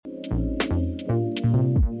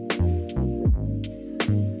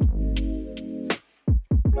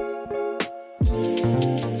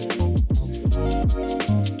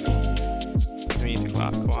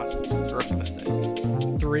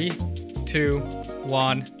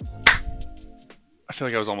1. I feel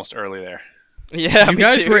like I was almost early there. Yeah, You me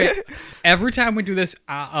guys too. were. Every time we do this,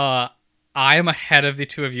 I am ahead of the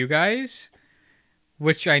two of you guys,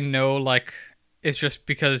 which I know, like, it's just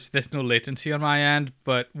because there's no latency on my end.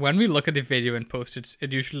 But when we look at the video and post,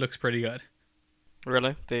 it usually looks pretty good.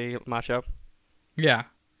 Really? They match up? Yeah.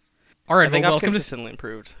 All right. I think well, I've welcome to. consistently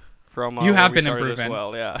improved from You where have we been started improving. as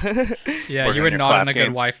well, yeah. Yeah, Working you on were your not clap in a good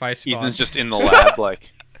game. Wi-Fi spot. Ethan's just in the lab, like,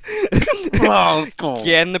 oh, let's go.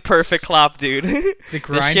 Getting the perfect clap, dude. The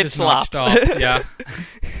grind shit does not slaps. stop. Yeah.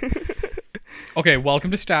 Okay,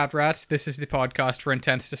 welcome to Stat Rats. This is the podcast for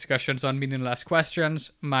intense discussions on meaningless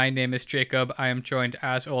questions. My name is Jacob. I am joined,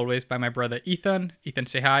 as always, by my brother Ethan. Ethan,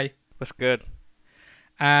 say hi. What's good?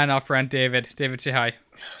 And our friend David. David, say hi.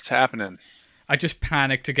 What's happening? I just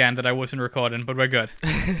panicked again that I wasn't recording, but we're good.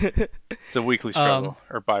 It's a weekly struggle,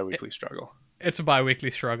 or bi-weekly struggle. It's a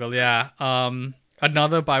bi-weekly struggle, yeah.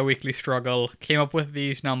 Another bi-weekly struggle. Came up with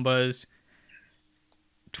these numbers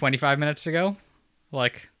 25 minutes ago.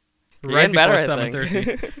 Like, right Getting better, before I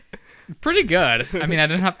think. 7:30. Pretty good. I mean,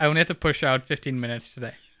 I only had to push out 15 minutes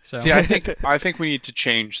today. So See, I think we need to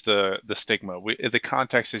change the stigma. The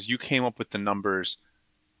context is you came up with the numbers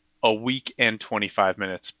a week and 25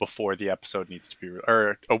 minutes before the episode needs to be,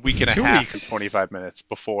 or a week and a 2 half weeks. and 25 minutes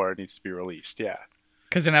before it needs to be released. Yeah.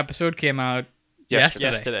 because an episode came out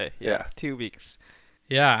yesterday. Yesterday. Yeah. 2 weeks.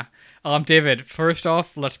 Yeah. David, first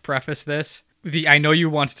off, let's preface this. I know you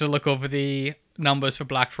wanted to look over the numbers for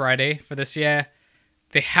Black Friday for this year.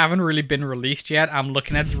 They haven't really been released yet. I'm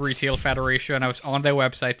looking at the Retail Federation. I was on their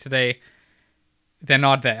website today. They're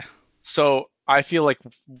not there. So I feel like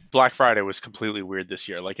Black Friday was completely weird this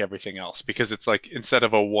year, like everything else, because it's like instead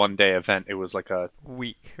of a one-day event, it was like a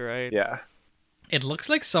Week, right? yeah. It looks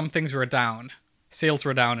like some things were down. Sales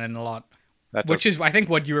were down in a lot, That which does- is, I think,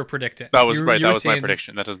 what you were predicting. that was You- right. you That were was my saying-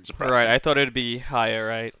 prediction. That doesn't surprise Right, me. I thought it'd be higher,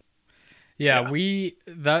 right? Yeah, Yeah.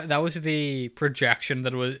 that was the projection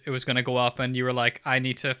that it was going to go up, and you were like, we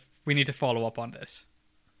need to follow up on this.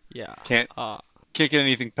 Yeah. Can't get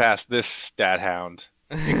anything past this stat hound.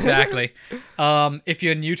 Exactly. If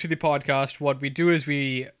you're new to the podcast, what we do is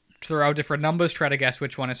we throw out different numbers, try to guess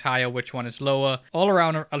which one is higher, which one is lower. All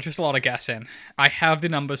around, just a lot of guessing. I have the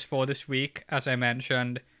numbers for this week, as I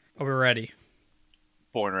mentioned. Are we ready?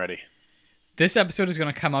 Born ready. This episode is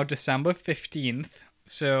going to come out December 15th,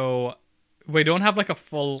 so we don't have like a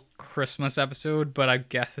full Christmas episode, but I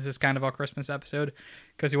guess this is kind of our Christmas episode,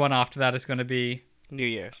 because the one after that is going to be New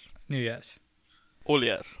Year's. New Year's. Oh,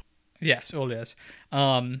 yes. Yes, all is.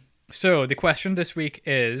 So the question this week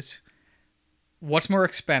is, what's more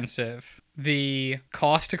expensive? The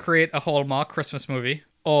cost to create a Hallmark Christmas movie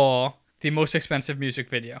or the most expensive music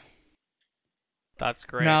video? That's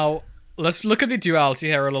great. Now, let's look at the duality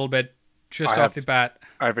here a little bit, just I off have- the bat.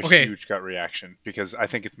 I have a Okay. huge gut reaction because I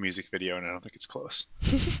think it's music video and I don't think it's close.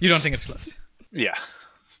 You don't think it's close? Yeah.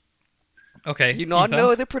 Okay. You not Ethan,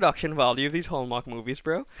 know the production value of these Hallmark movies,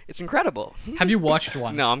 bro? It's incredible. Have you watched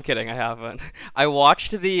one? No, I'm kidding. I haven't. I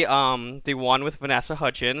watched the one with Vanessa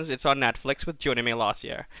Hudgens. It's on Netflix with Joni May last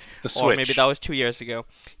year. The Or Switch. maybe that was 2 years ago.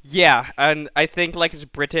 Yeah, and I think like it's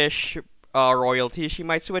British royalty she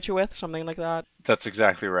might switch with, something like that. That's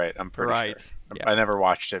exactly right. I'm pretty Right, sure. yeah. I never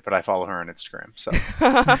watched it, but I follow her on Instagram. So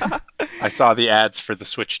I saw the ads for the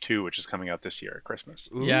Switch 2, which is coming out this year at Christmas.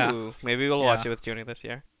 Ooh, Yeah. maybe we'll watch Yeah. it with Joni this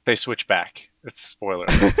year. They switch back. It's a spoiler.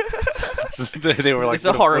 they were like, It's a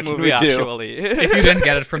 "What- horror what can movie, we do?" actually. If you didn't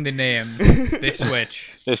get it from the name, they switch.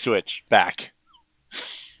 They switch back.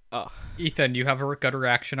 Oh. Ethan, you have a gut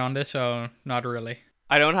reaction on this, or not really?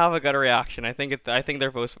 I don't have a gut reaction. I think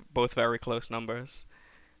they're both very close numbers.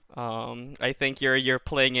 I think you're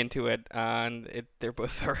playing into it, and they're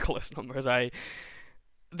both very close numbers.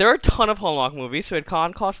 There are a ton of Hallmark movies, so it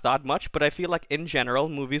can't cost that much. But I feel like in general,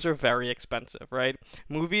 movies are very expensive, right?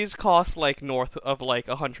 Movies cost like north of like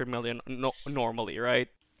 100 million normally, right?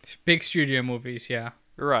 Big studio movies, yeah.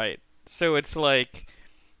 Right. So it's like,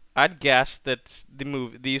 I'd guess that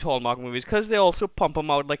these Hallmark movies, because they also pump them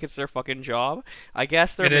out like it's their fucking job. I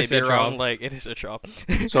guess they're It is maybe their around job. like it is a job.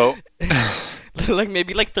 So, like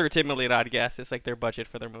maybe like 30 million. I'd guess it's like their budget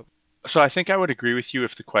for their movie. so I think I would agree with you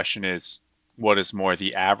if the question is, what is more,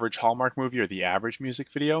 the average Hallmark movie or the average music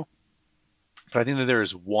video? But I think that there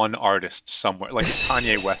is one artist somewhere, like a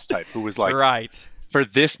Kanye West type, who was like, Right. for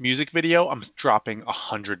this music video, I'm dropping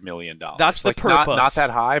 $100 million. That's the like, not purpose. that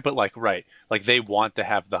high, but like right, like they want to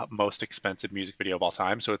have the most expensive music video of all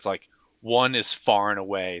time. So it's like one is far and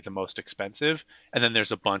away the most expensive, and then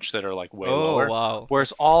there's a bunch that are like way Oh lower. wow.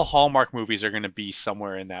 Whereas all Hallmark movies are going to be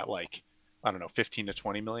somewhere in that like I don't know, $15 to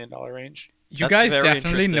 $20 million range. You That's guys very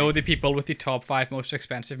definitely know interesting. the people with the top 5 most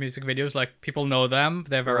expensive music videos. Like, people know them.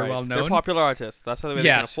 They're very Right. well They're known. popular artists. That's the way they can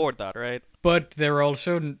Yes. afford that, right? But they're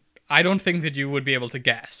also... I don't think that you would be able to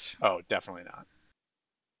guess. Oh, definitely not.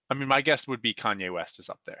 I mean, my guess would be Kanye West is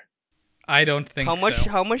up there. I don't think How much? so.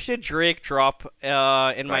 How much did Drake drop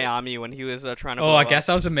in Miami when he was trying to? Oh, blow I up? guess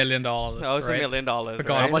that was $1 million. That was right? $1 million. For Right?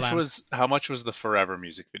 God's plan. How much was the Forever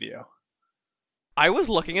music video? I was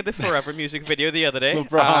looking at the Forever music video the other day,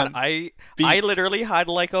 LeBron and I Beats. literally had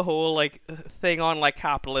like a whole like thing on like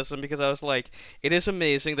capitalism because I was like, it is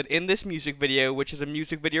amazing that in this music video, which is a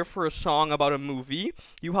music video for a song about a movie,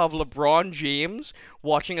 you have LeBron James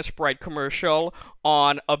watching a Sprite commercial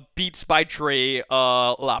on a Beats by Dre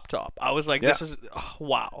laptop. I was like, this is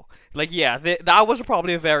wow. Like, yeah, that was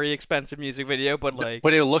probably a very expensive music video, but like,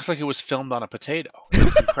 But it looked like it was filmed on a potato. It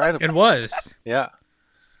was incredible. It was. Yeah.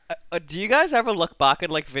 do you guys ever look back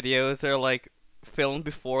at like videos that are like filmed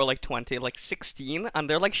before like 16 and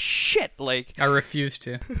they're like shit, like I refuse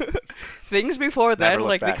to. things before then Never look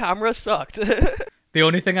like back. the camera sucked. The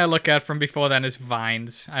only thing I look at from before then is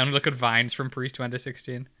Vines. I only look at Vines from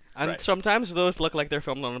pre-2016. And Right. sometimes those look like they're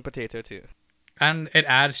filmed on a potato too. And it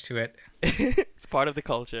adds to it. It's part of the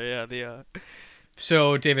culture, yeah.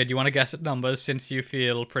 So, David, you want to guess at numbers since you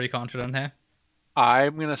feel pretty confident here?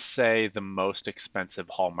 I'm going to say the most expensive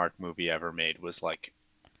Hallmark movie ever made was like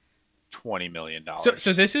 $20 million.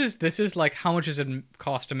 So this is like how much does it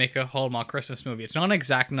cost to make a Hallmark Christmas movie? It's not an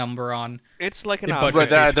exact number on. It's like an The average.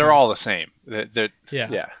 budget. They're all the same. Yeah.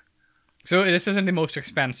 Yeah. So this isn't the most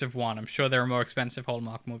expensive one. I'm sure there are more expensive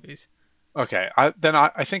Hallmark movies. Okay. I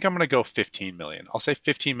think I'm going to go 15 million. I'll say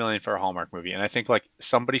 15 million for a Hallmark movie. And I think like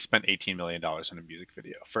somebody spent $18 million in a music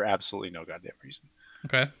video for absolutely no goddamn reason.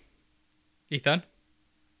 Okay. Ethan?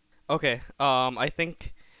 Okay, I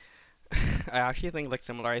think I actually think like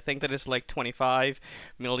similar. I think that it's like 25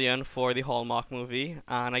 million for the Hallmark movie,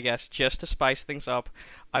 and I guess just to spice things up,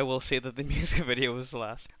 I will say that the music video was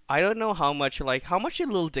less. I don't know how much did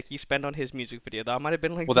Lil Dicky spend on his music video? That might have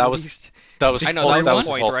been like Well, the that was- least. That was I know, full- that was that the was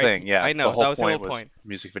his point, whole right? thing. Yeah. I know, the whole that was the point whole was point.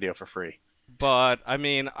 music video for free. But I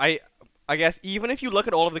mean, I guess even if you look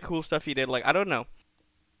at all of the cool stuff he did, like I don't know.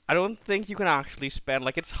 I don't think you can actually spend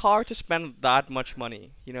like it's hard to spend that much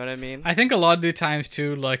money. You know what I mean? I think a lot of the times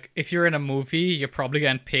too, like if you're in a movie, you're probably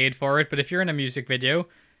getting paid for it. But if you're in a music video,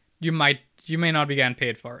 you may not be getting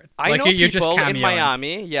paid for it. I like know you're just people in cameoing.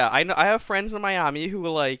 Miami. Yeah, I know. I have friends in Miami who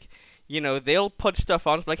will like, they'll put stuff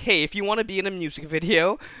on. Like, hey, if you want to be in a music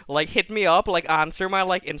video, like, hit me up. Like, answer my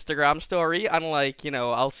like Instagram story, and like,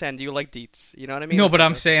 I'll send you like deets. You know what I mean? No, It's but like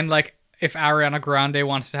I'm saying like if Ariana Grande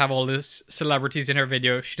wants to have all these celebrities in her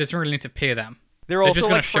video, she doesn't really need to pay them. they're just also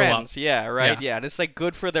gonna like show up. friends. Yeah, right. Yeah. Yeah, and it's like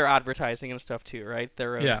good for their advertising and stuff too, right?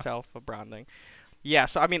 Their own Yeah. self branding. Yeah.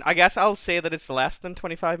 So I mean, I guess I'll say that it's less than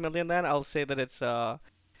 25 million. Then I'll say that it's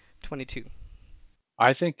 22.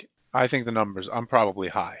 I think the numbers. I'm probably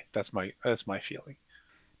high. That's my feeling.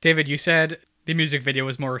 David, you said the music video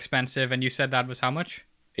was more expensive, and you said that was how much?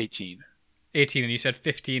 18 18, and you said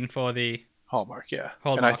 15 for the Hallmark. Yeah. And I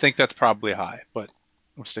Hallmark. think that's probably high, but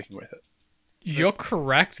I'm sticking with it. You're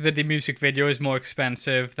correct that the music video is more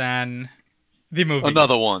expensive than the movie.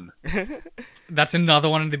 Another one. That's another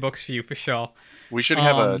one in the books for you, for sure. We should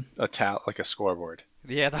have Um, like a scoreboard.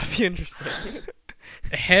 Yeah, that'd be interesting.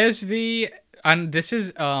 Here's and this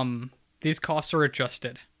is, these costs are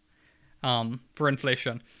adjusted for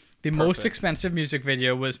inflation. The most Perfect. expensive music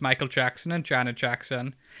video was Michael Jackson and Janet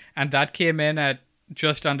Jackson, and that came in at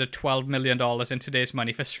just under $12 million in today's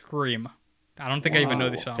money for Scream. I don't think I even know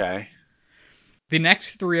the song. Okay. The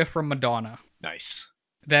next three are from Madonna. Nice.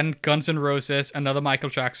 Then Guns N' Roses, another Michael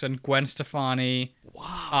Jackson, Gwen Stefani.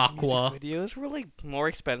 Wow, Aqua. music videos were like more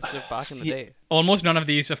expensive back in the Yeah. day. Almost none of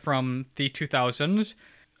these are from the 2000s.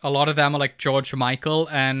 A lot of them are like George Michael,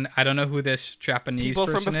 and I don't know who this Japanese People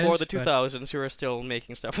from person before is. the but- 2000s who are still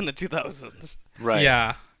making stuff in the 2000s. Right.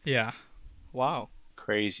 Yeah. Wow.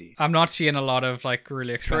 Crazy. I'm not seeing a lot of like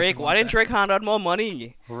really expensive Drake, why ones didn't here. Drake hand out more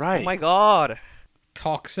money? Right. Oh my god.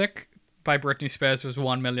 Toxic by Britney Spears was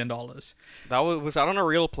 $1 million. Was that on a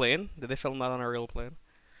real plane? Did they film that on a real plane?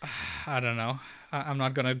 I don't know. I'm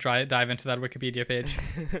not going to dive into that Wikipedia page.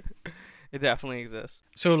 It definitely exists.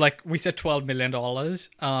 So, like we said, $12 million.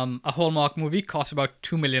 A Hallmark movie costs about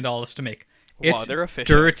 $2 million to make. Wow, It's they're efficient.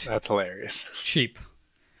 dirt That's hilarious. cheap.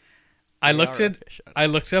 I They looked are at efficient. I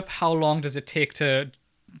looked up how long does it take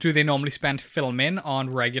do they normally spend filming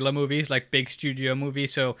on regular movies, like big studio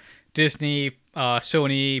movies, so Disney,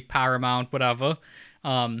 Sony, Paramount, whatever.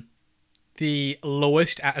 The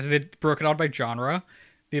lowest, as they broke it out by genre,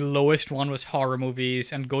 the lowest one was horror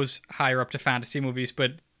movies and goes higher up to fantasy movies,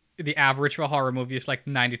 but the average for a horror movie is like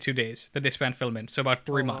 92 days that they spend filming, so about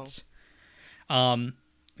 3 Oh, wow. months.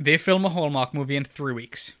 They film a Hallmark movie in 3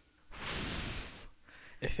 weeks.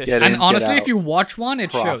 Efficient. Get in, And get honestly, out. if you watch one,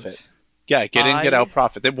 it Profit. shows. Yeah, get in, get I- out,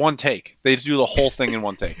 profit. They one take. They do the whole thing in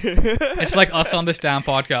one take. It's like us on this damn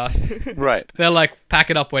podcast. Right. They're like, pack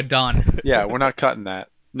it up, we're done. Yeah, we're not cutting that.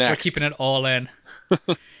 Next. We're keeping it all in.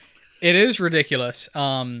 It is ridiculous.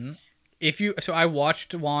 So I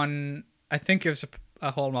watched one. I think it was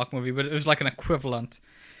a Hallmark movie, but it was like an equivalent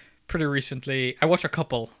pretty recently. I watched a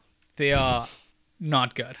couple. They are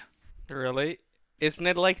not good. Really? Isn't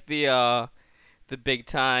it like the big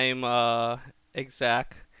time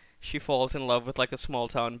exec? She falls in love with like a small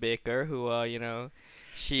town baker who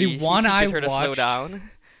The one he I teaches her to slow watched-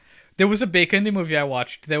 down. There was a baker in the movie I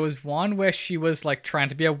watched. There was one where she was like trying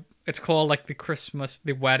to be a. It's called like the Christmas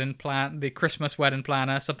wedding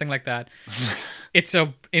planner, something like that. It's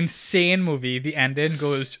a insane movie. The ending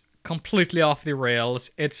goes completely off the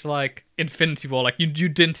rails. It's like Infinity War. Like you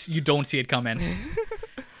don't see it coming.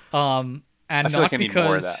 And I feel not like I need because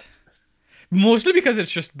more of that. mostly because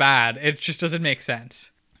it's just bad. It just doesn't make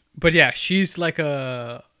sense. But yeah, she's like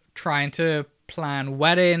trying to plan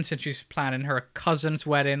weddings, and she's planning her cousin's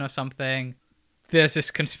wedding or something. There's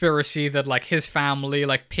this conspiracy that like his family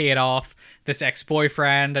like paid off this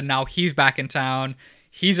ex-boyfriend, and now he's back in town.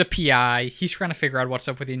 He's a PI. He's trying to figure out what's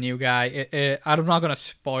up with the new guy. I'm not gonna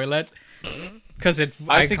spoil it because I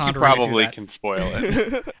think you can't really do probably that. can spoil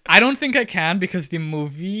it. I don't think I can because the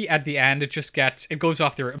movie at the end it goes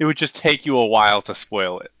off the. It would just take you a while to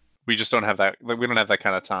spoil it. We just don't have that. Like, we don't have that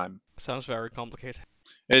kind of time. Sounds very complicated.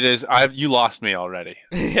 It is. You lost me already.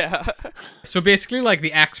 Yeah. So basically, like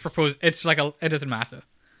the ex proposed. It's like it doesn't matter.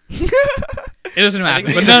 It doesn't I matter.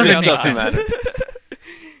 think But we none of agree it on makes doesn't sense.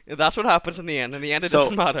 matter. That's what happens in the end. In the end, it So-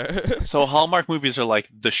 doesn't matter. So Hallmark movies are like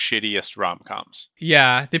the shittiest rom-coms.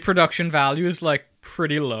 Yeah, the production value is like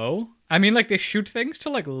pretty low. I mean, like they shoot things to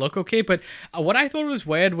like look okay, but what I thought was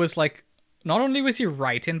weird was like not only was he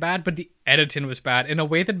writing bad, but the editing was bad in a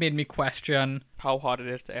way that made me question. How hard it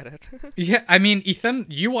is to edit. Yeah, I mean, Ethan,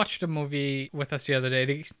 you watched a movie with us the other day,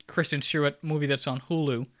 the Kristen Stewart movie that's on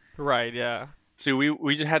Hulu. Right, yeah. See,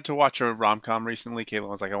 we had to watch a rom-com recently. Caitlin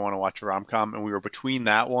was like, I want to watch a rom-com, and we were between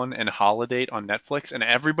that one and Holiday on Netflix, and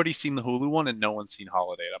everybody's seen the Hulu one, and no one's seen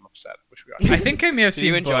Holiday. I'm upset. I wish we got I think I may have Do seen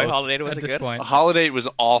you enjoy both Holiday? Was at it this good? point. Holiday was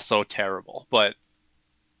also terrible, but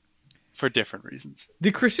for different reasons.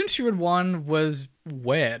 The Kristen Stewart one was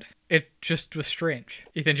weird. It just was strange.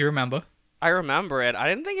 Ethan, do you remember? I remember it. I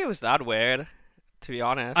didn't think it was that weird, to be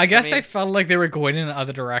honest. I guess I mean, felt like they were going in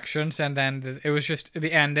other directions, and then it was just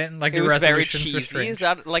the ending, like it the was very resolutions were cheesy. strange. Is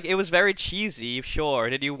that like it was very cheesy? Sure.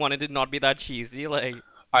 Did you want it to not be that cheesy? Like,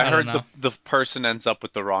 I don't heard know. the person ends up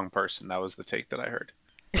with the wrong person. That was the take that I heard.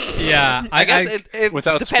 Yeah, I guess it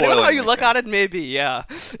Without depending on how spoiling you look anything. at it, maybe, yeah.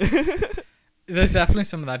 there's definitely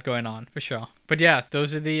some of that going on for sure. But yeah,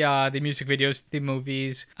 those are the music videos, the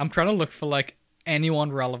movies. I'm trying to look for like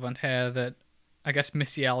anyone relevant here that I guess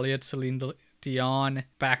Missy Elliott, Celine Dion,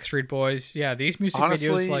 Backstreet Boys. Yeah, these music Honestly,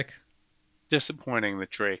 videos like Disappointing that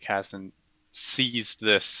Drake hasn't seized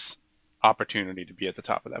this opportunity to be at the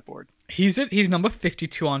top of that board. he's number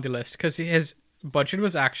 52 on the list because his budget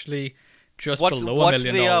was actually just What's below $1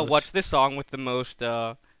 million. what's the song with the most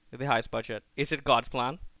the highest budget? Is it God's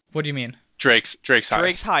Plan? What do you mean? Drake's Drake's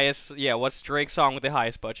highest. highest, yeah. What's Drake's song with the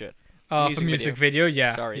highest budget? For music video,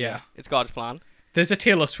 yeah. Sorry, yeah. It's God's Plan. There's a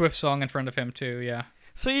Taylor Swift song in front of him too, yeah.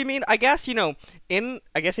 So you mean, I guess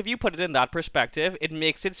if you put it in that perspective, it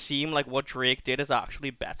makes it seem like what Drake did is actually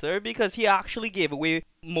better because he actually gave away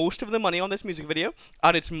most of the money on this music video,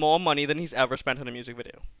 and it's more money than he's ever spent on a music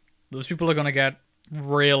video. Those people are gonna get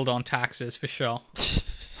railed on taxes for sure.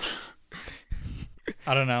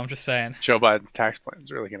 I don't know, I'm just saying. Joe Biden's tax plan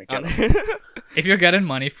is really going to get him. If you're getting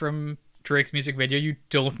money from Drake's music video, you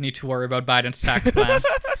don't need to worry about Biden's tax plan.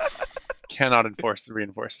 Cannot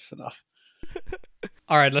reinforce this enough.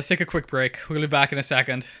 All right, let's take a quick break. We'll be back in a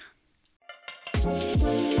second.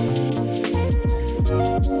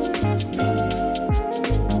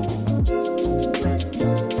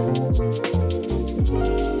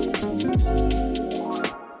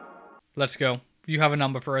 Let's go. You have a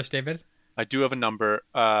number for us, David? I do have a number.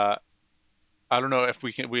 I don't know if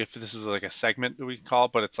if this is like a segment that we can call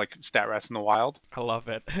it, but it's like Stat Rats in the Wild. I love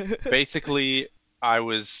it. Basically, I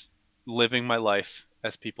was living my life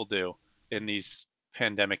as people do in these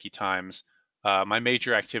pandemic-y times. My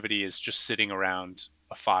major activity is just sitting around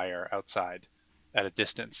a fire outside at a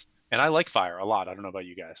distance. And I like fire a lot. I don't know about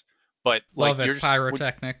you guys. But like Love it. you're just,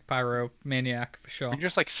 Pyrotechnic, pyromaniac, for sure. you're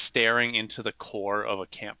just like staring into the core of a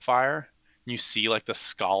campfire. You see like the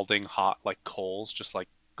scalding hot like coals just like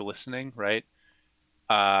glistening, right?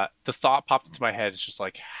 The thought popped into my head. It's just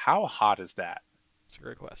like, how hot is that? It's a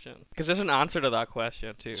great question. Because there's an answer to that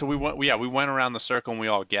question too. So we went around the circle and we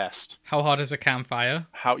all guessed. How hot is a campfire?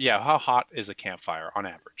 How hot is a campfire on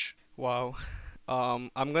average? Wow. I'm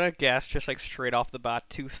gonna guess just like straight off the bat,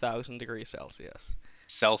 2,000 degrees Celsius.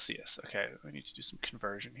 Celsius. Okay, I need to do some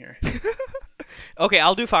conversion here. Okay,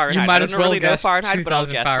 I'll do Fahrenheit. might I as don't well really know guess Fahrenheit, but I'll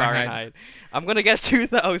 2,000 guess Fahrenheit. Fahrenheit. I'm gonna guess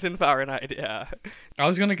 2,000 Fahrenheit. Yeah. I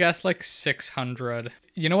was gonna guess like 600.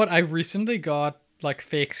 You know what? I recently got like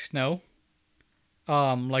fake snow.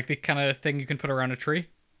 Like the kind of thing you can put around a tree.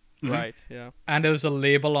 Mhm. Right. Yeah. And there was a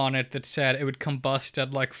label on it that said it would combust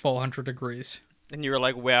at like 400 degrees. And you were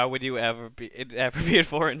like, "Where would you ever be? It ever be at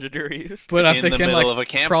 400 degrees?" But I'm In the thinking middle like of a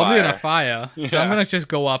campfire. probably in a fire. So I'm Yeah. gonna just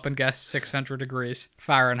go up and guess 600 degrees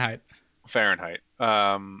Fahrenheit. Fahrenheit.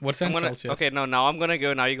 What's I'm in gonna, Celsius? okay, no, now I'm gonna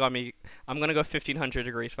go. Now you got me. I'm gonna go 1,500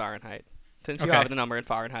 degrees Fahrenheit. Since you Okay. have the number in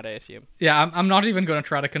Fahrenheit, I assume. Yeah, I'm not even gonna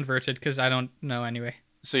try to convert it because I don't know anyway.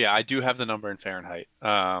 So yeah, I do have the number in Fahrenheit.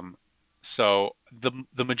 So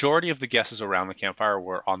the majority of the guesses around the campfire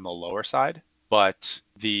were on the lower side, but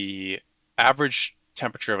the average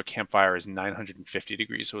temperature of a campfire is 950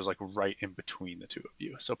 degrees. So it was like right in between the two of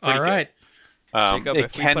you. So pretty All right. good. Jacob, It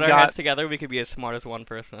if we can put our got heads together, we could be as smart as one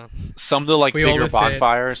person. some of the like We bigger always say it.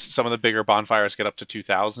 bonfires. Some of the bigger bonfires get up to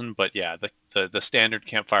 2,000, but yeah, the standard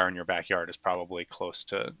campfire in your backyard is probably close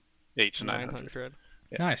to 8 to 900. 900.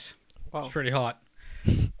 Yeah. Nice. Wow. It's pretty hot.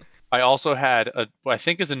 I also had what I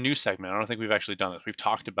think is a new segment. I don't think we've actually done this. We've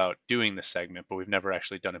talked about doing this segment, but we've never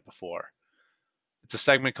actually done it before. It's a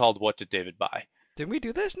segment called "What Did David Buy?" Did we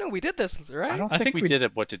do this? No, we did this, right? I don't I think think we we- did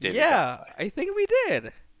it. What did David yeah, buy? I think we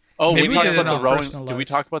did. Oh, Maybe we we talked did it about the on rowing. Personal Did we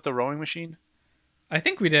Lives. talk about the rowing machine? I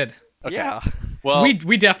think we did. Okay. Yeah. Well, we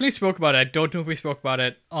definitely spoke about it. I don't know if we spoke about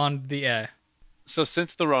it on the air. so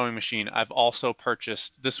since the rowing machine, I've also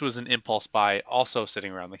purchased. This was an impulse buy, also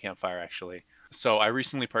sitting around the campfire actually. So I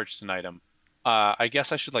recently purchased an item. I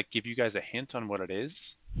guess I should like give you guys a hint on what it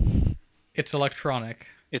is. It's electronic.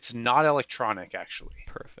 It's not electronic actually.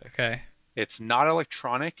 Perfect. Okay. It's not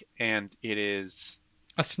electronic, and A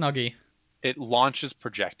Snuggie. it launches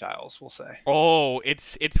projectiles. We'll say Oh,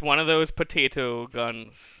 it's one of those potato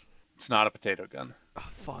guns. it's not a potato gun. Oh,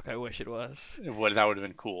 fuck, I wish it was. That would have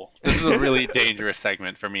been cool. This is a really dangerous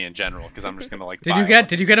segment for me in general because I'm just gonna like. Did buy you a get bunch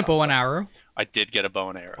Did of you get a stuff. bow and arrow? I did get a bow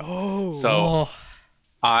and arrow. Oh. So Oh,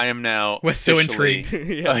 I am now. we're so officially, intrigued.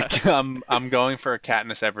 yeah. Like I'm going for a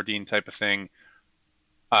Katniss Everdeen type of thing.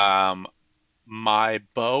 My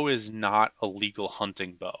bow is not a legal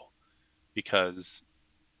hunting bow because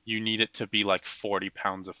you need it to be like 40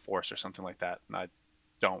 pounds of force or something like that, and I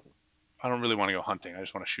don't really want to go hunting. I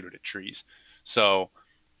just want to shoot it at trees. So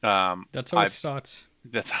That's how I- it starts.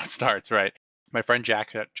 that's how it starts, right? My friend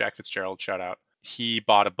Jack Fitzgerald, shout out. He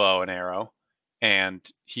bought a bow and arrow, and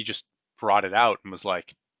he just brought it out and was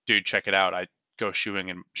like, "Dude, check it out! I go shooting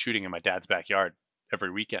in my dad's backyard every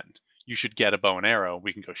weekend. You should get a bow and arrow.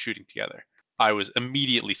 We can go shooting together." I was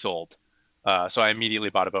immediately sold, so I immediately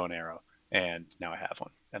bought a bow and arrow, and now I have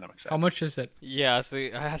one, and I'm How excited. much is it? Yeah, so I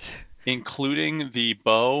had Including the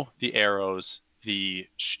bow, the arrows, you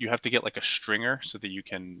have to get like a stringer so that you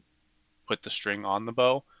can put the string on the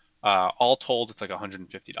bow. All told, it's like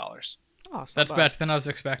 $150. Oh, it's not That's bad. better than I was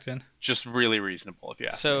expecting. Just really reasonable if you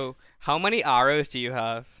ask me. So, how many arrows do you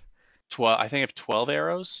have? 12. I think I have 12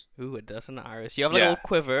 arrows. Ooh, a dozen arrows. You have like a Yeah. little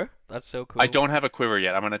quiver. That's so cool. I don't have a quiver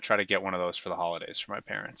yet. I'm gonna try to get one of those for the holidays for my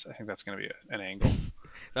parents. I think that's gonna be an angle.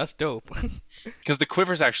 That's dope. Because the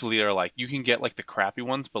quivers actually are like you can get like the crappy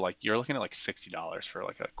ones, but like you're looking at like $60 for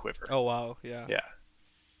like a quiver. Oh wow, yeah. Yeah,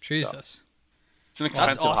 Jesus. it's an That's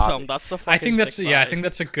expensive awesome. hobby. That's a fucking I think that's sick yeah. I buy. think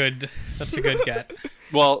that's a good get.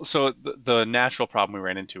 Well, so the natural problem we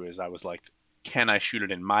ran into is I was like, can I shoot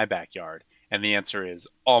it in my backyard? And the answer is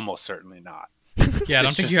almost certainly not. Yeah, I don't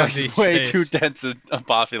It's think just you have like the way space. too dense a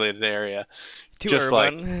populated area. Too just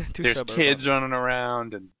like, urban. Too There's suburban. kids running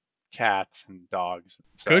around and cats and dogs.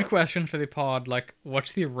 So, Good question for the pod. Like,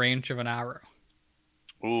 what's the range of an arrow?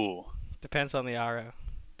 Ooh, Depends on the arrow.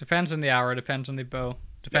 Depends on the arrow. Depends on the bow.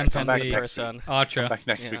 Depends come on back the next week. person. archer. come back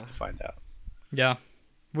next Yeah. week to find out. Yeah,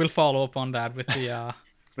 we'll follow up on that with the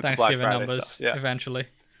With the Black Thanksgiving Friday numbers stuff. Yeah. eventually.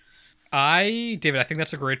 David, I think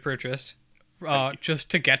that's a great purchase. Thank you. Just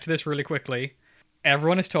to get to this really quickly,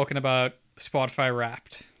 everyone is talking about Spotify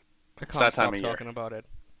Wrapped. I It's can't that time stop of year. talking about it.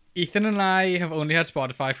 Ethan and I have only had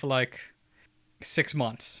Spotify for like 6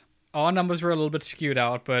 months. Our numbers were a little bit skewed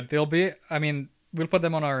out, but they'll be. I mean, we'll put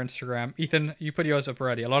them on our Instagram. Ethan, you put yours up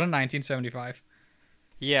already. A lot of 1975.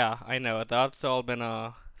 Yeah, I know. That's all been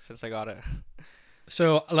since I got it.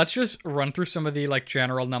 So let's just run through some of the like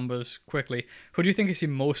general numbers quickly. Who do you think is the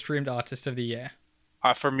most streamed artist of the year?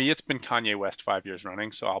 For me, it's been Kanye West 5 years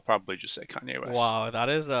running, so I'll probably just say Kanye West. Wow, that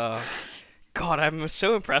is God, I'm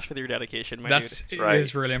so impressed with your dedication, my That's dude. right.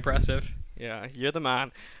 is really impressive. Yeah, you're the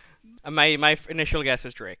man. My initial guess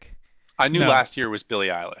is Drake. I knew No. last year was Billie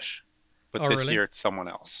Eilish, but Oh, this really? year it's someone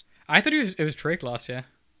else. I thought it was Drake last year.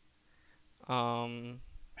 I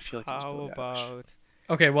feel like it was How Billie Eilish. about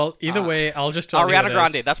Okay, well either way, I'll just tell you Ariana what it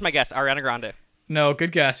Grande? is. That's my guess. Ariana Grande. No,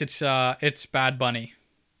 good guess. It's Bad Bunny.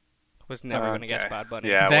 Was never gonna guess Okay. Bad Bunny.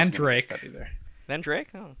 Yeah, I Then wasn't gonna guess Drake. that either. Then Drake.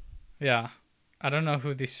 Oh. Yeah, I don't know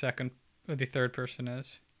who the third person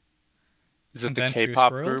is. Is it And the then Juice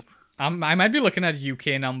K-pop WRLD? group? I might be looking at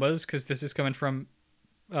UK numbers because this is coming from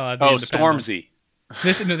the Oh, Independent. Stormzy.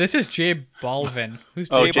 This is J Balvin. Who's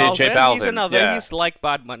Oh, J J Balvin? Balvin. He's another. Yeah. He's like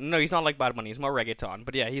Bad Bunny. No, he's not like Bad Bunny. He's more reggaeton.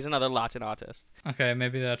 But yeah, he's another Latin artist. Okay,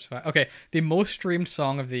 maybe that's why. Okay, the most streamed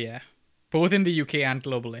song of the year, both in the UK and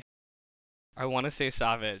globally. I want to say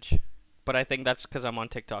Savage, but I think that's because I'm on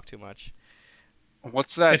TikTok too much.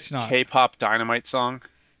 What's that It's not. K-pop Dynamite song?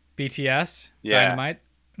 BTS, Yeah. Dynamite.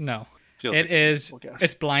 No, Feels it like a is. reasonable guess.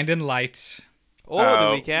 It's Blinding Lights Oh, The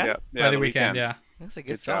Oh, Weeknd. Yeah, by the The Weeknd. Weeknd. Yeah, That's a good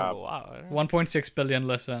Good song. job. Wow. 1.6 billion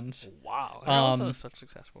listens. Wow. And also Um, such a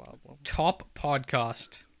successful album. Top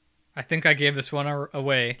podcast. I think I gave this one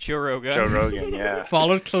away. Joe Rogan. Joe Rogan, yeah.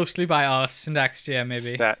 Followed closely by us next year,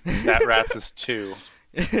 maybe. Stat Rats is 2.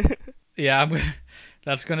 Yeah,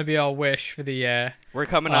 that's gonna be our wish for the year. We're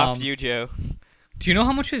coming Um, after you, Joe. Do you know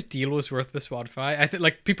how much his deal was worth with Spotify? I think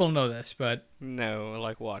like people know this, but No,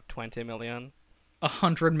 like what? 20 million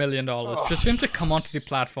 $100 million just for him to come onto the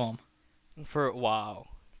platform. for wow.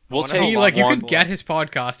 We'll wonder take how He long like you one can get his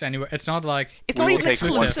podcast anywhere. It's not like It's We not will even take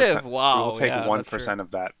exclusive. 1%. Wow. We will take yeah, 1%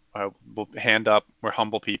 of that. We'll hand up. We're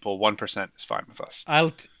humble people. 1% is fine with us.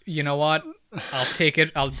 you know what? I'll take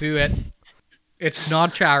it. I'll do it. It's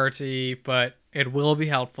not charity, but it will be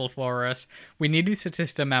helpful for us. We need the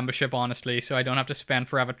Statista membership, honestly, so I don't have to spend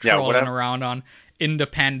forever Yeah, trolling whatever- around on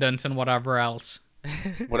Independent and whatever else.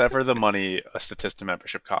 Whatever the money a Statista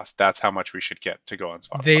membership costs, that's how much we should get to go on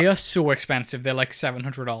Spotify. They are so expensive. They're like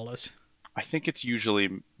 $700. I think it's usually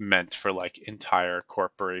meant for like entire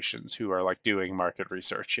corporations who are like doing market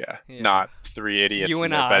research. Yeah, Yeah. not 3 idiots You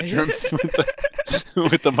in and their I. bedrooms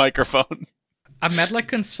with the microphone. I've met like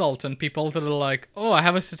consultant people that are like, "Oh, I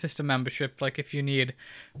have a Statista membership, like if you need,"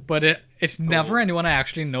 but it's never Goals. anyone I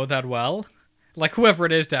actually know that well. Like whoever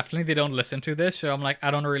it is, definitely they don't listen to this, so I'm like, I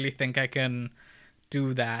don't really think I can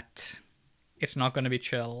do that. It's not going to be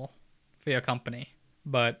chill for your company.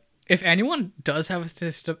 But if anyone does have a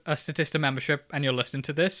Statista membership and you're listening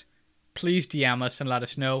to this, please DM us and let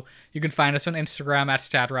us know. You can find us on Instagram at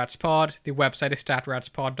StatRatsPod. The website is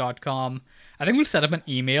statratspod.com. I think we'll set up an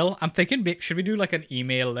email. I'm thinking, should we do like an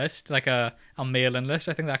email list, like a mailing list?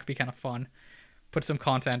 I think that could be kind of fun. Put some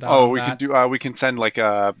content out. Oh, on we that. can do. We can send like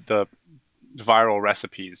the viral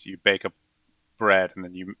recipes. You bake a bread and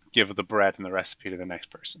then you give the bread and the recipe to the next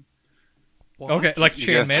person. What? Okay, like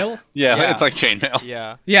chain Yes. mail? Yeah, Yeah. it's like chainmail.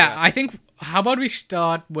 Yeah. Yeah, I think, how about we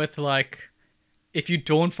start with like, if you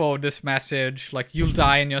don't forward this message, like you'll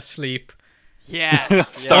die in your sleep. Yes.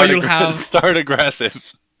 Start, Or you'll have- start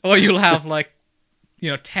aggressive. Or you'll have like,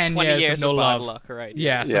 10 20 years, years of no bad love. luck, right?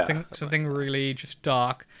 Yeah, Yeah. something really just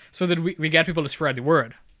dark, so that we get people to spread the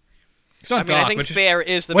word. It's not I mean, dark. I think but just- fair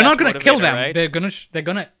is the we're best not gonna kill motivator, them. right? They're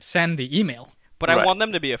gonna send the email. But I Right. want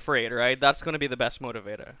them to be afraid, right? That's going to be the best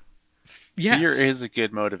motivator. Yes, Fear is a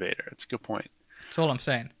good motivator. It's a good point. that's all I'm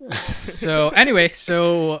saying. So anyway,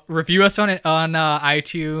 review us on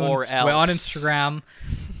iTunes. Or We're on else. Instagram,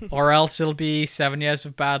 or else it'll be 7 years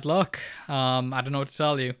of bad luck. I don't know what to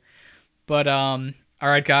tell you, but all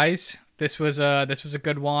right, guys, this was a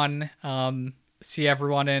good one. See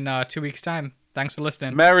everyone in 2 weeks' time. Thanks for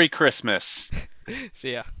listening. Merry Christmas.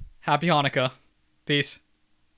 See ya. Happy Hanukkah. Peace.